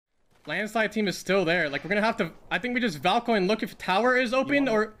Landslide team is still there. Like, we're gonna have to... I think we just Valco and look if tower is open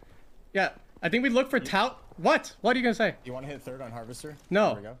or... Yeah, I think we look for tower... What? What are you gonna say? You want to hit third on Harvester?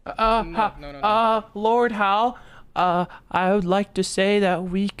 No. There we go. No. Lord Hal, I would like to say that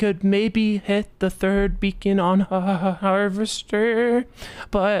we could maybe hit the third beacon on Harvester,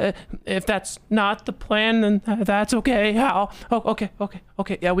 but if that's not the plan, then that's okay, Hal. Oh, okay.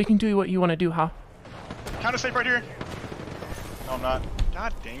 Yeah, we can do what you want to do, Hal. Counter safe right here. No, I'm not.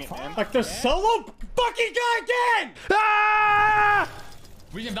 God dang it, man. Like the solo fucking guy again! Ah!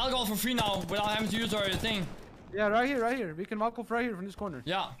 We can Valgo for free now without having to use our thing. Yeah, right here. We can Valko right here from this corner.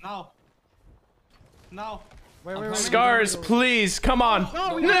 Yeah. Now. Wait. Scars, please, come on.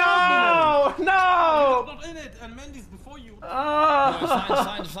 No! Not in it, and Mendy's before you. No,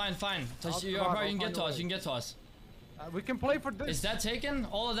 fine. You can get to us. We can play for this. Is that taken?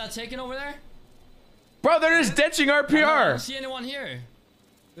 All of that taken over there? Bro, they're just ditching RPR. I don't see anyone here.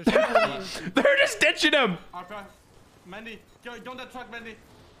 They're just ditching him. RPR. Mendy, don't that truck, Mendy.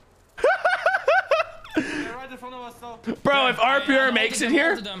 They're right in front of us, though. Bro, if RPR makes it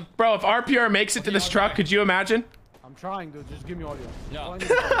here, bro, if RPR makes it to this truck, could you imagine? I'm trying, dude. Just give me audio. Yeah.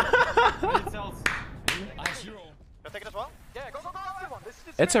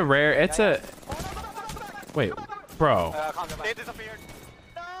 It's a rare. It's a. Wait, bro. They disappeared.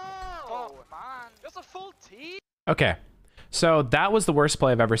 No, man. There's a full team. Okay, so that was the worst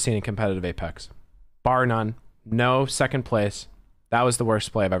play I've ever seen in competitive Apex, bar none. No second place. That was the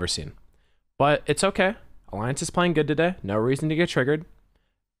worst play I've ever seen. But it's okay. Alliance is playing good today. No reason to get triggered.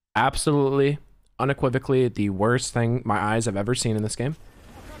 Absolutely, unequivocally, the worst thing my eyes have ever seen in this game.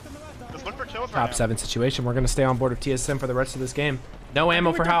 Just look for kills right Top now. 7 situation. We're going to stay on board with TSM for the rest of this game. No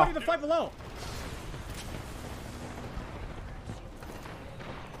ammo for Hal.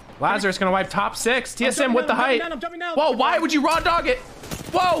 Lazarus going to wipe top 6. TSM with the height. Whoa, why would you raw dog it?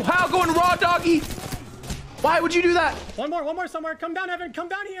 Whoa, Hal going raw doggy. Why would you do that? One more somewhere. Come down, Evan. Come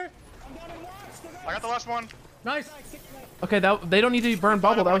down here. I got the last one. Nice. Okay, they don't need to burn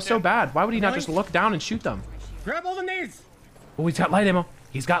bubble. That was so bad. Why would he not just look down and shoot them? Grab all the nades. Oh, he's got light ammo.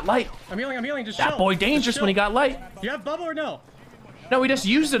 He's got light. I'm healing. Just that chill. boy dangerous when he got light. Do you have bubble or no? No, he just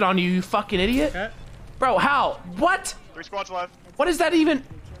used it on you, you fucking idiot. Okay. Bro, how? What? 3 squads left. What is that even?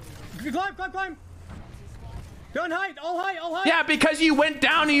 Climb. Go on height. All height. Yeah, because you went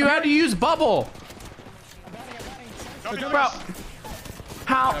down and you had to use bubble. Bro.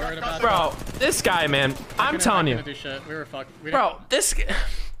 How? Bro, this guy, man. I'm telling you. We were fucked. Bro,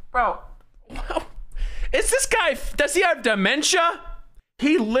 Bro. Is this guy... Does he have dementia?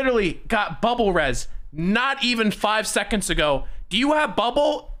 He literally got bubble res not even 5 seconds ago. Do you have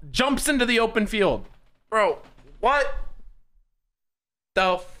bubble? Jumps into the open field. Bro, what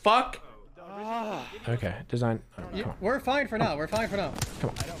the fuck? Okay, design. We're fine for now. Come on. I know,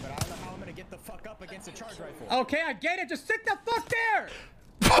 but I don't know how I'm gonna get the fuck up against a charge rifle. Okay, I get it. Just sit the fuck there.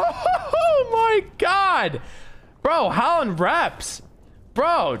 Oh my god. Bro, Holland reps.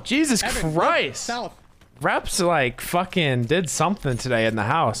 Bro, Jesus Evan, Christ. South. Reps like fucking did something today in the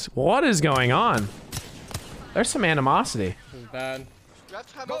house. What is going on? There's some animosity. This is bad.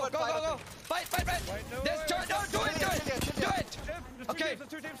 Go. Fight. Do it. Okay,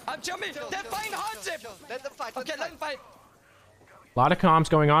 I'm jumping. They're fighting hard zip. Let them fight. Okay, let them fight. A lot of comms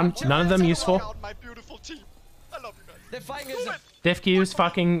going on. None of them useful. My beautiful team. I love you guys. They're fighting us. Diffcue's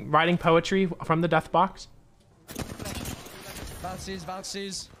fucking writing poetry from the death box. Bounces.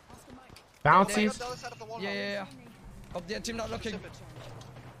 Bouncies. Yeah. Hope their team not looking.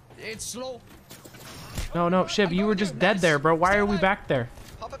 It's slow. No, Shiv, you were just dead there, bro. Why are we back there?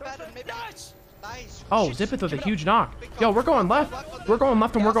 Nice. Oh, Zippeth with a huge knock. Yo, we're going left. We're going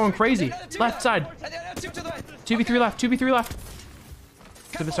left and we're going crazy. Left side. 2v3 left.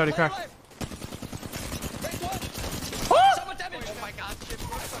 Zippeth's already cracked.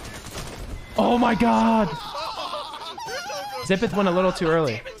 Oh my god. Zippeth went a little too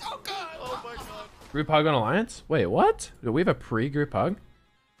early. Group hug on Alliance? Wait, what? Do we have a pre-group hug?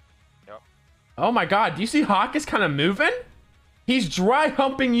 Yep. Oh my god, do you see Hawk is kind of moving? He's dry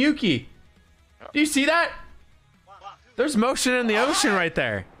humping Yuki. Do you see that? There's motion in the ocean right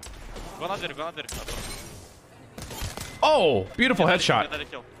there. Oh, beautiful headshot.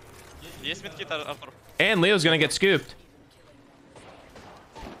 And Leo's gonna get scooped.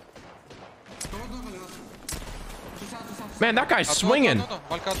 Man, that guy's swinging.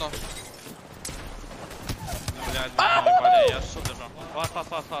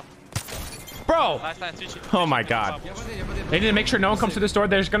 Bro! Oh my god. They need to make sure no one comes to this door.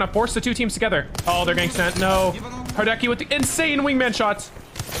 They're just gonna force the two teams together. Oh, they're getting sent. No. Hardeki with the insane wingman shots.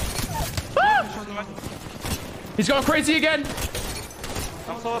 Ah! He's going crazy again.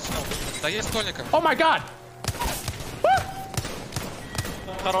 Там сложно. Да есть столика. Oh my god!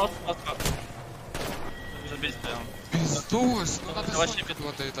 Хорош. Забейте прям. Пиздос, ну надо Вообще столик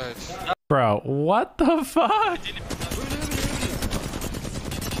было доедать. Bro, what the fuck?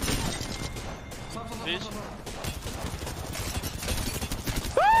 Видишь?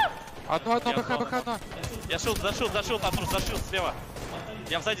 Одно, БХ, одно. Я шил, зашил, Патрус, зашил слева.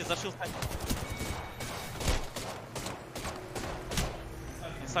 Я сзади зашил.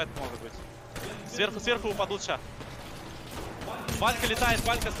 Инсайд может быть. Сверху упадут сейчас. Валька летает,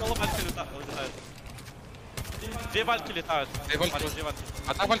 снова Валька летает. Две Вальки летают. Две Вальки. Две Вальки.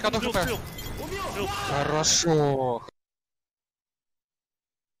 Одна Валька, одно хп. Убил. Хорошо.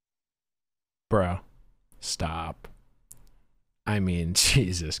 Bro, stop. I mean,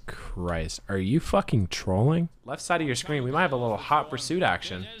 Jesus Christ. Are you fucking trolling? Left side of your screen, we might have a little hot pursuit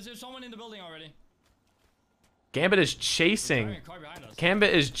action. There's someone in the building already. Gambit is chasing. Car behind us.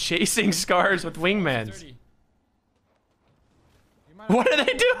 Gambit is chasing Scars with wingmans. 30. What are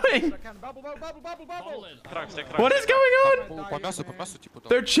they doing? Bubble it. Крак. What is going on? По мясу, типа. Да.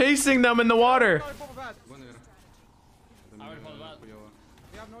 They're chasing them in the water. I would follow that.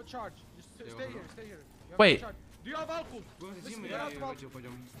 We have no charge. Just stay here. You have Wait. no charge. Do you have alcohol? Listen, get out of alcohol.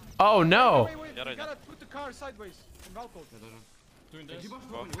 Oh no. Wait. You gotta put the car sideways. In alcohol. Doing this.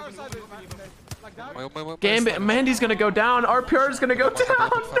 Car sideways, man. Like that. Мы Gambit, Mandy's gonna go down. RPR is gonna go down.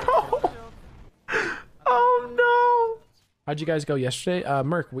 No. Oh no. How'd you guys go yesterday?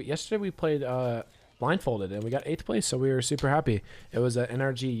 Merc, yesterday we played blindfolded and we got 8th place, so we were super happy. It was an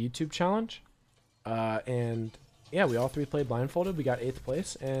NRG YouTube challenge. And yeah, we all three played blindfolded. We got 8th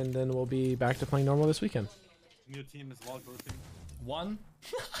place, and then we'll be back to playing normal this weekend. New team is Wall team. One.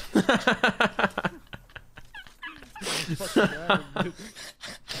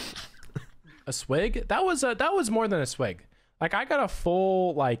 A swig? That was more than a swig. Like I got a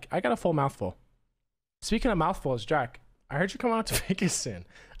full mouthful. Speaking of mouthfuls, Jack, I heard you come out to Vegas soon.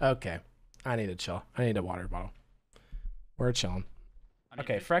 Okay, I need to chill. I need a water bottle. We're chilling.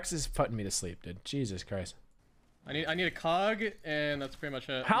 Okay, Frex is putting me to sleep, dude. Jesus Christ. I need a cog, and that's pretty much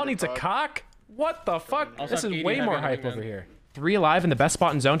it. Hal needs a cock? What the fuck? Also This have is 80 way heavy more on hype wingman. over here. 3 alive in the best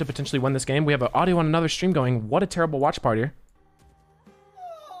spot in zone to potentially win this game. We have an audio on another stream going. What a terrible watch party.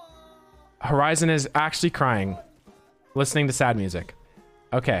 Horizon is actually crying, listening to sad music.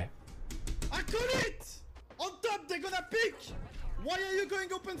 Okay. I got it! On top, they're gonna pick! Why are you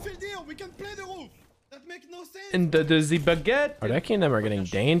going open field here? We can play the roof! That makes no sense! And the baguette. Ardeki and them are getting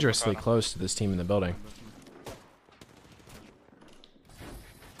dangerously close to this team in the building.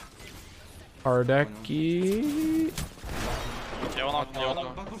 Ardeki.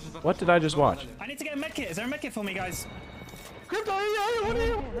 What did I just watch? I need to get a medkit. Is there a medkit for me, guys?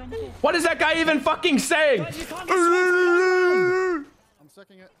 What is that guy even fucking saying? You can't get swung. I'm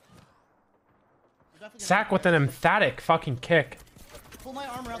sucking it. Sack with an emphatic fucking kick. Pull my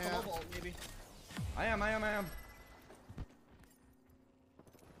armor out the level, maybe. I am.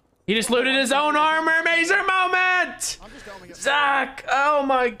 He just looted his own armor. Mazer moment! I'm just going to get Zach! Oh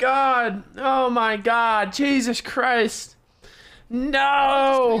my god! Oh my god! Jesus Christ!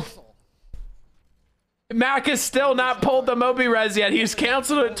 No! Mac has still not pulled the Moby Res yet. He's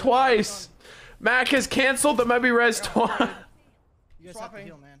canceled it twice. Mac has canceled the Moby Res twice. You guys have to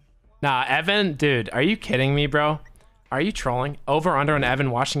heal, man. Nah, Evan, dude, are you kidding me, bro? Are you trolling? Over under on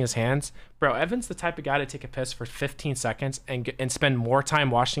Evan washing his hands? Bro, Evan's the type of guy to take a piss for 15 seconds and spend more time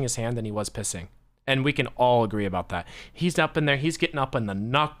washing his hand than he was pissing. And we can all agree about that. He's up in there. He's getting up in the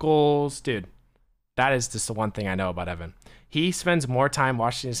knuckles. Dude, that is just the one thing I know about Evan. He spends more time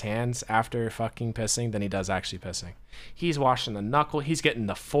washing his hands after fucking pissing than he does actually pissing. He's washing the knuckle. He's getting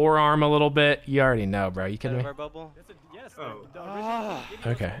the forearm a little bit. You already know, bro. You kidding me? Bubble. Yes.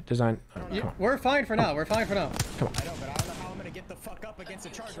 Okay, design. Oh, come on. We're fine for now. I know, but I don't know how I'm gonna get the fuck up against a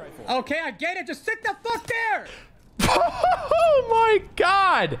charge rifle. Okay, I get it. Just sit the fuck there. Oh my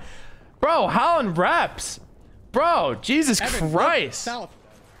god! Bro, Holland reps. Bro, Jesus Evan, look Christ. south.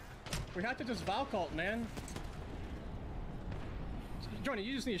 We have to just Valcult, man. Jordan,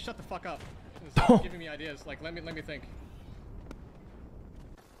 you just need to shut the fuck up. Stop giving me ideas. Like, let me think.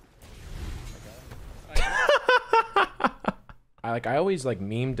 I always like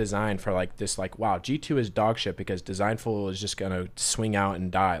meme design for like this, like, wow, G2 is dog shit because Designful is just gonna swing out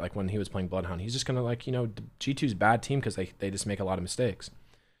and die. Like when he was playing Bloodhound, he's just gonna, like, you know, G2's bad team because they just make a lot of mistakes.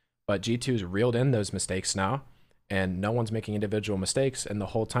 But G2's reeled in those mistakes now, and no one's making individual mistakes. And the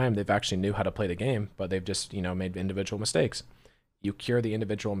whole time they've actually knew how to play the game, but they've just, you know, made individual mistakes. You cure the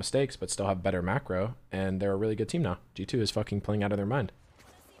individual mistakes, but still have better macro, and they're a really good team now. G2 is fucking playing out of their mind.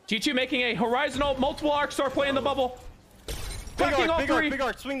 G2 making a horizontal multiple arc star play in the bubble. fucking all three. Big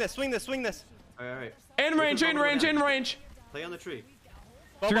arc. Swing this. Alright. In range, in range, in range. Play on the tree.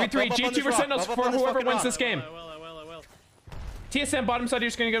 3-3. G2 for Sentinels for whoever wins this game. I will. TSM bottom side, you're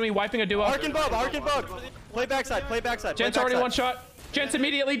just gonna be wiping a duo. Arc and bug. Play backside. Gent's already one shot. Gent's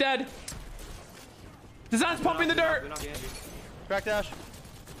immediately dead. Design's pumping the dirt. Crack dash.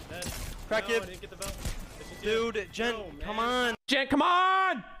 Crack it. Dude, Gent, come on. Gent, come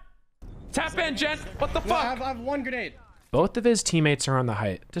on. Tap in, Gent. What the fuck? I have one grenade. Both of his teammates are on the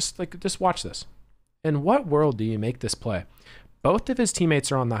height. Just watch this. In what world do you make this play? Both of his teammates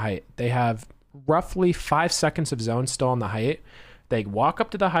are on the height. They have roughly 5 seconds of zone still on the height. They walk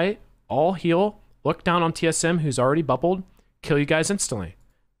up to the height, all heal, look down on TSM, who's already bubbled, kill you guys instantly.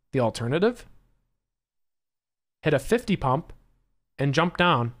 The alternative? Hit a 50 pump and jump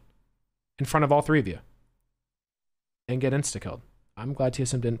down in front of all three of you and get insta-killed. I'm glad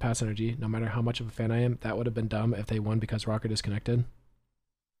TSM didn't pass energy, no matter how much of a fan I am. That would have been dumb if they won because Rocket disconnected.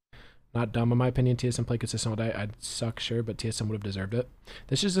 Not dumb in my opinion. TSM played consistent all day. I'd suck, sure, but TSM would have deserved it.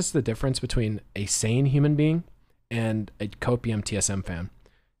 This is just the difference between a sane human being and a copium TSM fan.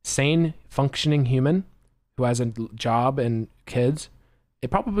 Sane, functioning human who has a job and kids, it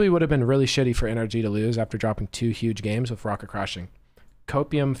probably would have been really shitty for NRG to lose after dropping 2 huge games with Rocket crashing.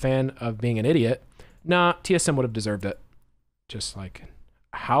 Copium fan of being an idiot, nah, TSM would have deserved it. Just like,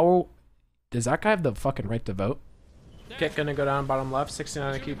 how does that guy have the fucking right to vote? Kick gonna go down bottom left,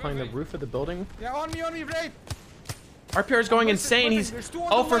 69 IQ playing the roof of the building. Yeah, on me, Raid. RPR is going insane. He's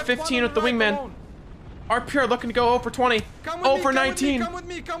 0 for 15 with the wingman. RPR looking to go 0 for 20. 0 for 19. Come with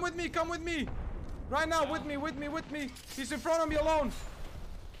me. Right now, with me. He's in front of me alone.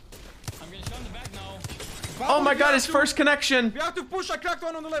 I'm getting shot in the back now. Oh my god, his first connection. We have to push. I cracked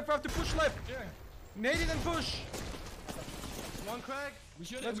one on the left. We have to push left. Nade it and push. One crack.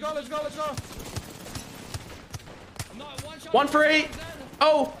 Let's go. No, one for 8.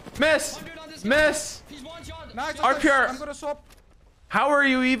 Oh, miss. He's one shot. Nice. RPR. I'm gonna swap. How are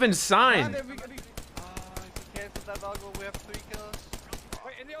you even signed? We have 3 kills.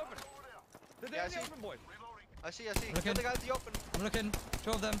 Wait, in the open. They're in the open, boy. I see. Kill the guy in the open. I'm looking.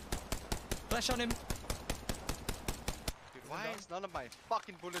 2 of them. Flash on him. Dude, why is none of my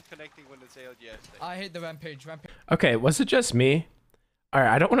fucking bullets connecting when it's ALGS? I hate the rampage. Okay, was it just me? All right,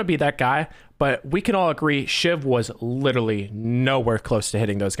 I don't want to be that guy, but we can all agree Shiv was literally nowhere close to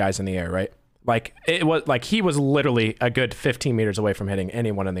hitting those guys in the air, right? Like it was like he was literally a good 15 meters away from hitting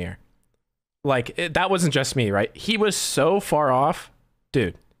anyone in the air. Like that wasn't just me, right? He was so far off,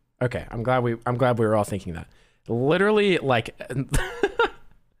 dude. Okay, I'm glad we were all thinking that. Literally, like,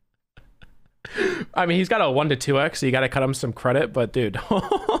 I mean, he's got a 1 to 2x, so you got to cut him some credit. But dude,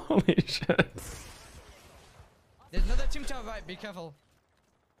 holy shit. There's another team to our right. Be careful.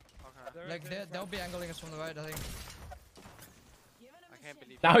 Like they'll be angling us from the right, I think. I can't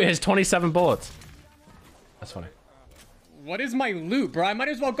believe Now he has 27 bullets. That's funny. What is my loot, bro? I might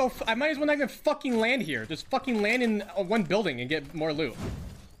as well go. I might as well not even fucking land here. Just fucking land in one building and get more loot.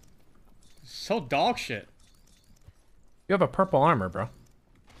 So dog shit. You have a purple armor, bro.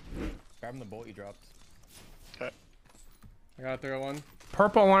 Grab him the bolt you dropped. I got 301.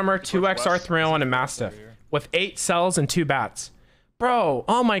 Purple armor, 2x R301 and Mastiff with 8 cells and 2 bats. Bro,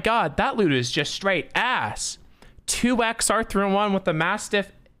 oh my god, that loot is just straight ass. 2x R301 with the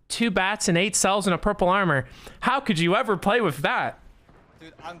Mastiff, 2 bats and 8 cells and a purple armor. How could you ever play with that?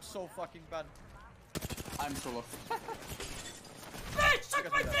 Dude, I'm so fucking bad. I'm solo. Bitch,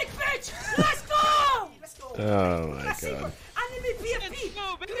 suck my dick, bitch! Let's go! Let's go! Oh my god. Anime PFP!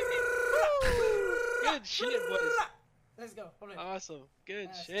 Good shit, boys. Let's go. Awesome.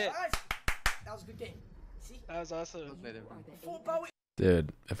 Good shit. That was a good game. See? That was awesome. Full power.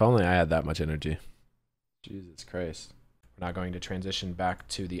 Dude, if only I had that much energy. Jesus Christ. We're not going to transition back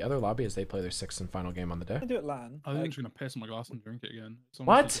to the other lobby as they play their 6th and final game on the day. Do it, LAN. I think I'm just gonna piss on my glass and drink it again.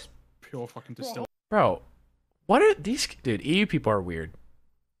 What? Pure fucking distill. Bro, what are these? Dude, EU people are weird.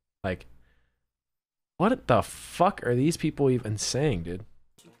 Like, what the fuck are these people even saying, dude?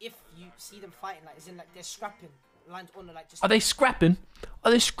 If you see them fighting, like, as in, like, they're scrapping. Lines on the, like, just... Are they scrapping?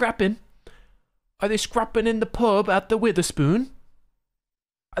 Are they scrapping? Are they scrapping in the pub at the Witherspoon?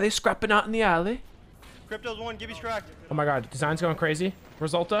 Are they scrapping out in the alley? Crypto's 1, give me track. Oh my god, design's going crazy.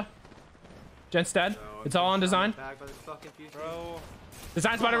 Resulta. Gent's dead. It's all on design. Bro.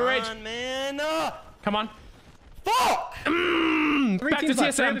 Design's about to rage. Come on, man. Come on. Fuck! Three Back to teams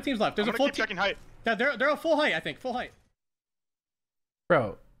left. 3 TSM. other teams left. There's a full team. height. Yeah, they're a full height, I think. Full height.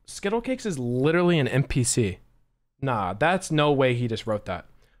 Bro, Skittlecakes is literally an NPC. Nah, that's no way he just wrote that.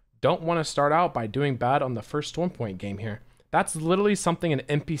 Don't want to start out by doing bad on the first storm point game here. That's literally something an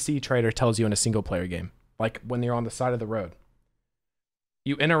NPC trader tells you in a single player game. Like when you're on the side of the road.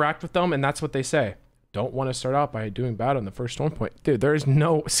 You interact with them, and that's what they say. Don't want to start out by doing bad on the first storm point. Dude, there is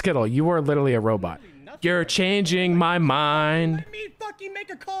no Skittle. You are literally a robot. You're changing my mind. Let me fucking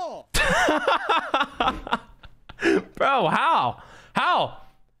make a call. Bro, how? How?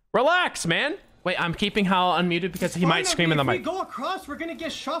 Relax, man. Wait, I'm keeping Hal unmuted because he might scream in the mic. If we go across, we're gonna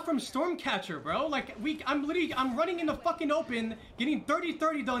get shot from Stormcatcher, bro. Like, I'm running in the fucking open, getting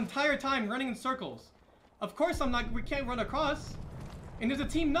 30-30 the entire time, running in circles. Of course we can't run across. And there's a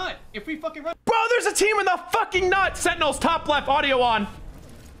team nut. If we fucking run— Bro, there's a team in the fucking nut! Sentinels, top left, audio on.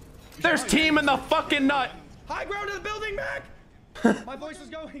 There's team in the fucking nut. High ground to the building, Mac! My voice is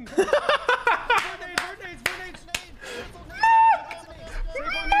going. Grenades.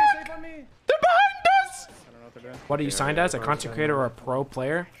 Save on me. They're behind us! What are you signed as? A content creator or a pro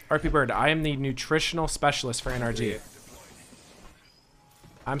player? RP Bird, I am the nutritional specialist for NRG.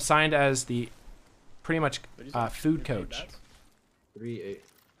 I'm signed as the pretty much food coach. 3-8.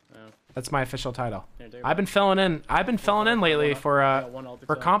 That's my official title. I've been filling in lately for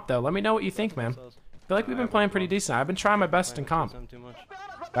comp though. Let me know what you think, man. I feel like we've been playing pretty decent. I've been trying my best in comp.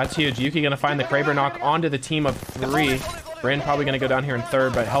 That's huge. Yuki gonna find the Kraber knock onto the team of 3. Bryn probably gonna go down here in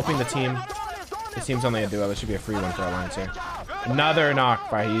 3rd, but helping the team. This team's only a duo. This should be a free one for our lines here. Another knock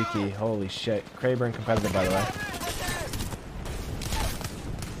by Yuki. Holy shit. Kraber and competitive, by the way.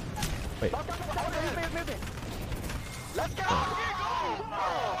 Wait.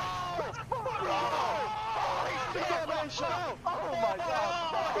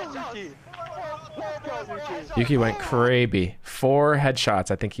 Yuki went crazy. 4 headshots,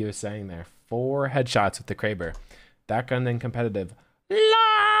 I think he was saying there. 4 headshots with the Kraber. That gun then competitive.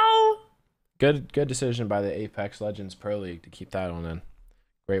 LOL! Good decision by the Apex Legends Pro League to keep that one in.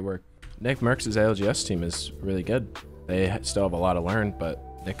 Great work. Nick Merck's ALGS team is really good. They still have a lot to learn, but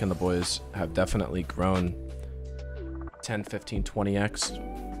Nick and the boys have definitely grown 10, 15,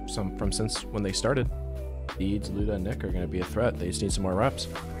 20x from since when they started. Deeds, Luda, and Nick are going to be a threat. They just need some more reps.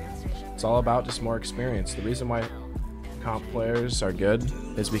 It's all about just more experience. The reason why comp players are good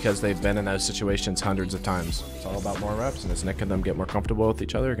is because they've been in those situations hundreds of times. It's all about more reps, and as Nick and them get more comfortable with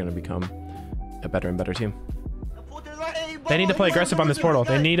each other, they're going to become a better and better team. They need to play aggressive on this portal.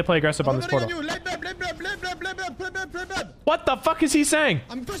 They need to play aggressive on this portal. What the fuck is he saying?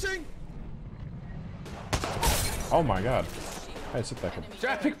 I'm pushing. Oh my god. Hey, sit back.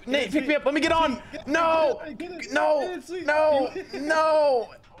 Nate, pick me up. Let me get on. No. No. No. No.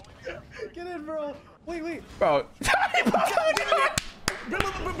 Get in, bro. Wait. Bro.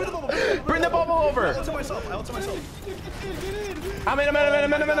 Bring the bubble over. I'll to myself. I'm in.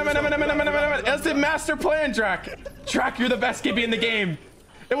 That's the master plan, Drac. Drac, you're the best Gibby in the game.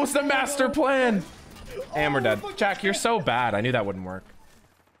 It was the master plan. And we're dead. Jack, you're so bad. I knew that wouldn't work.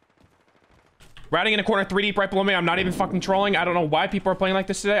 Routing in a corner, 3 deep right below me. I'm not even fucking trolling. I don't know why people are playing like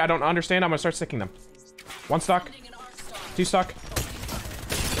this today. I don't understand. I'm gonna start sticking them. 1 stock. 2 stock.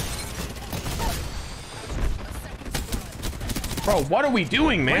 Bro, what are we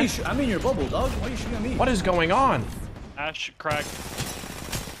doing, man? I'm in your bubble, dog. Why are you shooting at me? What is going on? Ash cracked.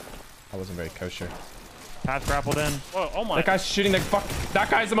 That wasn't very kosher. Path grappled in. Whoa, oh my. That guy's shooting the fuck. That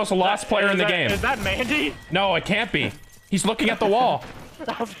guy's the most lost player in the game. Is that Mandy? No, it can't be. He's looking at the wall.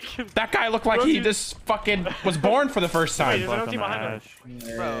 That guy looked like he just fucking was born for the first time.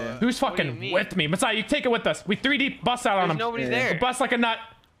 Who's fucking with me? Masai, you take it with us. We 3 deep bust out on him. Nobody's there. Bust like a nut.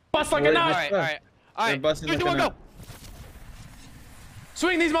 Bust like a nut. All right. 3, 2, 1, go.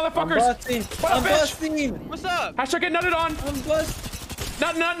 Swing these motherfuckers. I'm busting. What's up? Hashtag get nutted on. I'm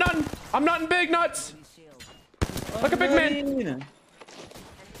busting. Nut. I'm nutting big nuts. Like a big man.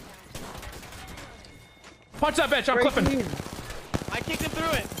 Punch that bitch. I'm clipping. I kicked him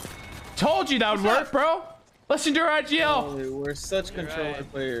through it. Told you that would work, bro. Listen to your IGL. Holy, we're such controller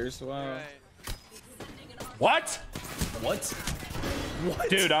players. Wow. What? What?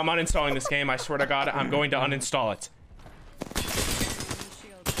 Dude, I'm uninstalling this game. I swear to God, I'm going to uninstall it.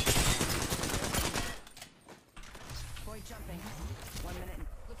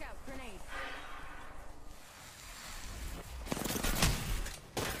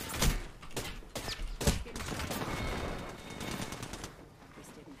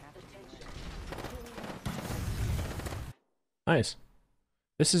 Nice.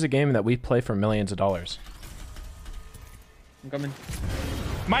 This is a game that we play for millions of dollars. I'm coming.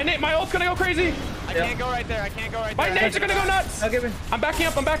 My ult's gonna go crazy. I can't go right there. My nades are gonna go nuts. I'm backing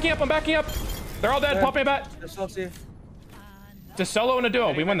up. They're all dead. Pop me a bat. Just solo and a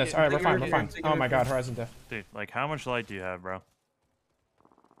duo. We win this. All right, we're fine. Oh my God, Horizon Diff. Dude, like, how much light do you have, bro?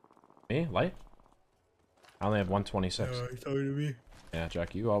 Me? Light? I only have 126. You're talking to me. Yeah,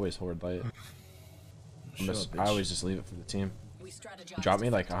 Jack, you always hoard light. I always just leave it for the team. Drop me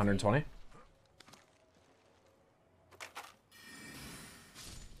like 120.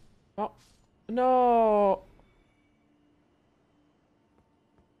 Oh, no.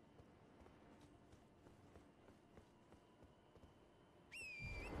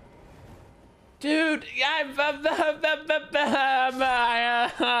 Dude,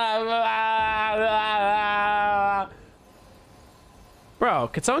 bro,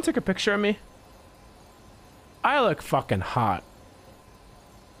 could someone take a picture of me? I look fucking hot.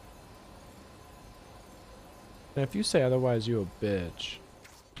 And if you say otherwise, you a bitch.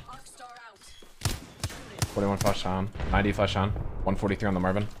 41 flash on, 90 flash on, 143 on the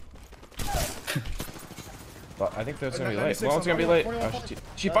Marvin. But I think that's gonna be late. Well, it's gonna be late. Oh,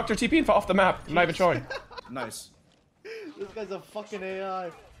 she fucked her TP and fell off the map. I'm not even showing. Nice. This guy's a fucking AI.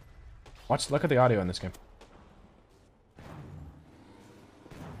 Watch, look at the audio in this game.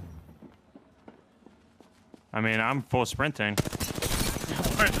 I mean, I'm full sprinting.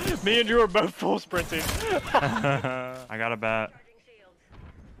 Me and you are both full sprinting. I got a bat.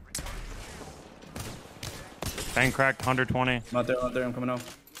 Bang cracked, 120. Not there, I'm coming out.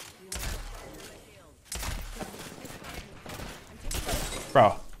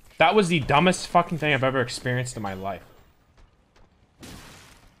 Bro, that was the dumbest fucking thing I've ever experienced in my life.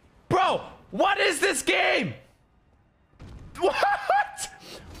 Bro, what is this game? What?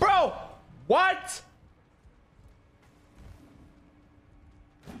 Bro, what?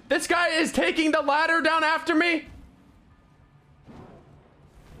 This guy is taking the ladder down after me?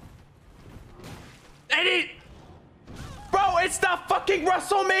 And he... Bro, it's not fucking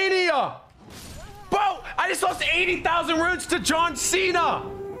WrestleMania! Bro, I just lost 80,000 runes to John Cena!